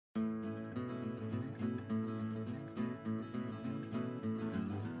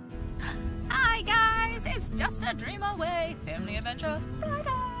is just a dream away. Family Adventure Friday.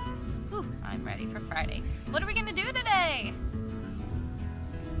 Ooh, I'm ready for Friday. What are we gonna do today?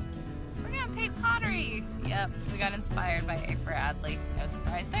 We're gonna paint pottery. Yep, we got inspired by A for Adley. No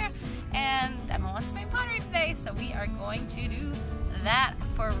surprise there. And Emma wants to paint pottery today, so we are going to do that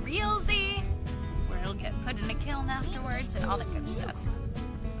for realsy, where it'll get put in a kiln afterwards and all that good stuff.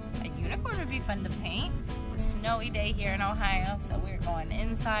 A unicorn would be fun to paint. It's a snowy day here in Ohio, so we're going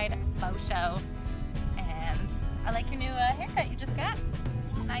inside faux show. And I like your new haircut you just got.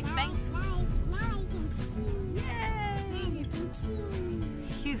 Nice bangs. Yay!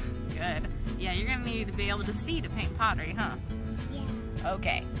 Phew, good. Yeah, you're gonna need to be able to see to paint pottery, huh? Yeah.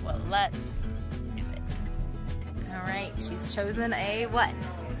 Okay, well let's do it. Alright, she's chosen a what?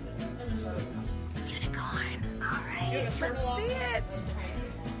 Unicorn. Alright, let's see it.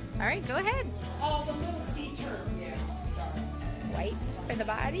 Alright, go ahead. Oh, the little sea turtle, yeah. White for the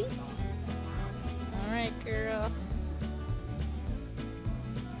body. Alright, girl.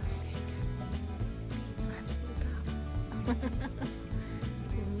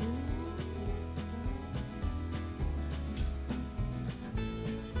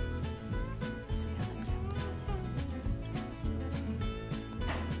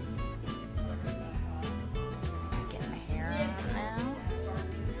 Getting the hair on now.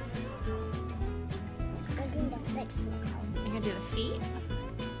 You're gonna do the feet?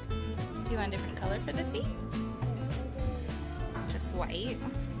 Do you want a different color for the feet? Just white?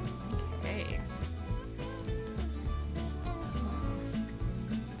 Okay.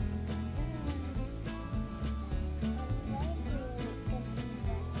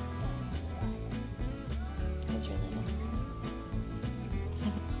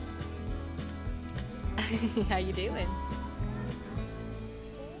 How you doing?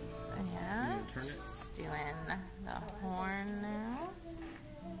 Yeah, just doing the horn now.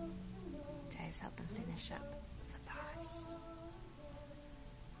 Jay's helping finish up the body.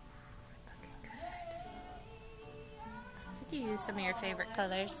 Looking good. So you use some of your favorite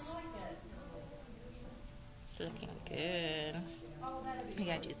colors. It's looking good. We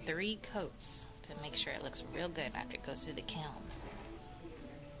gotta do 3 coats to make sure it looks real good after it goes through the kiln.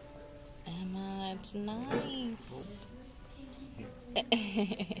 Emma, it's nice.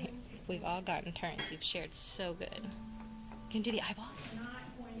 We've all gotten turns. You've shared so good. Can you do the eyeballs?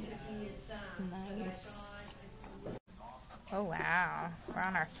 Nice. Oh wow, we're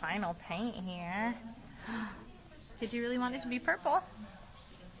on our final paint here. Did you really want it to be purple?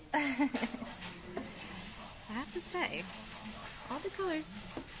 I have to say, all the colors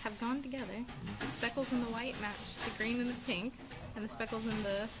have gone together. The speckles in the white match the green and the pink, and the speckles in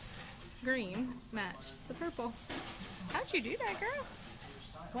the green match the purple. How'd you do that, girl?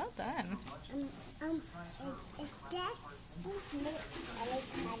 Well done. It's just mix any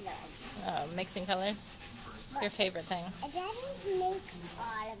colors. Mixing colors? Your favorite thing? It doesn't make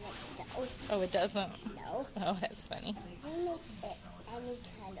all of it though. Oh, it doesn't? No. Oh, that's funny. It doesn't make it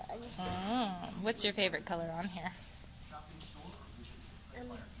any colors. What's your favorite color on here?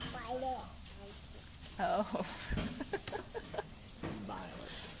 Violet. Oh. Violet.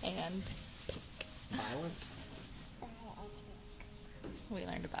 And Violet? we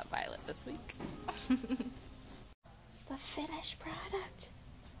learned about violet this week. The finished product.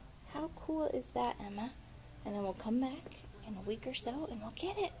 How cool is that, Emma? And then we'll come back in a week or so and we'll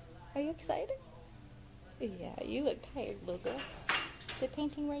get it. Are you excited? Yeah, you look tired, little girl. Did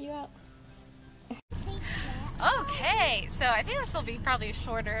painting wear you out? Okay, so I think this will be probably a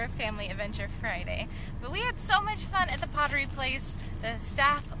shorter Family Adventure Friday. But we had so much fun at the Pottery Place. The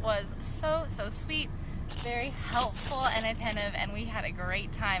staff was so sweet, very helpful and attentive, and we had a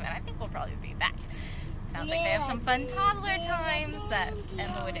great time, and I think we'll probably be back. Sounds like they have some fun toddler times that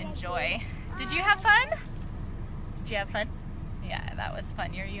Emma would enjoy. Did you have fun? Did you have fun? Yeah, that was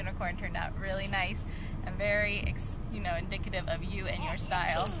fun. Your unicorn turned out really nice and very, indicative of you and your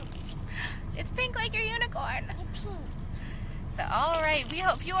style. It's pink like your unicorn. So, alright, we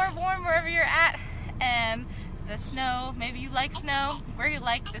hope you are warm wherever you're at, and the snow, maybe you like snow, where you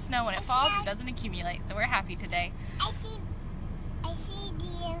like the snow when it falls, it doesn't accumulate, so we're happy today. I saved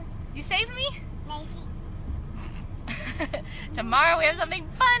you. You saved me? I Tomorrow we have something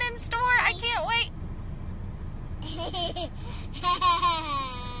fun in store. I can't wait.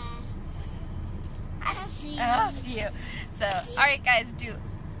 I love you. So, alright guys, do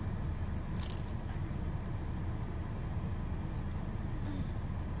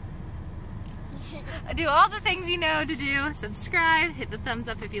all the things you know to do. Subscribe, hit the thumbs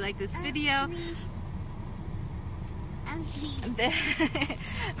up if you like this video.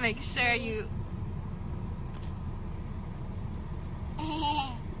 Make sure you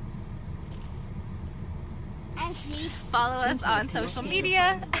follow us on social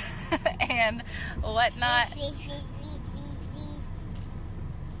media and whatnot. Please, please, please,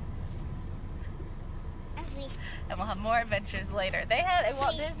 please, please. And we'll have more adventures later. They had a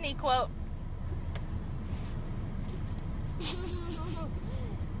Walt Disney quote.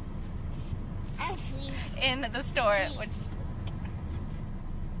 In the store, which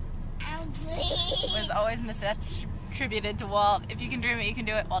was always misattributed to Walt. If you can dream it, you can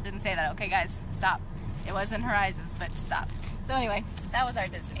do it. Walt didn't say that. Okay, guys, stop. It wasn't Horizons, but stop. So anyway, that was our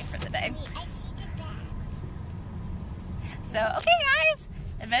Disney for the day. So, okay, guys.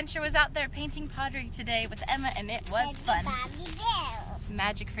 Adventure was out there painting pottery today with Emma, and it was fun.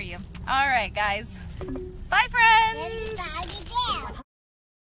 Magic for you. All right, guys. Bye, friends.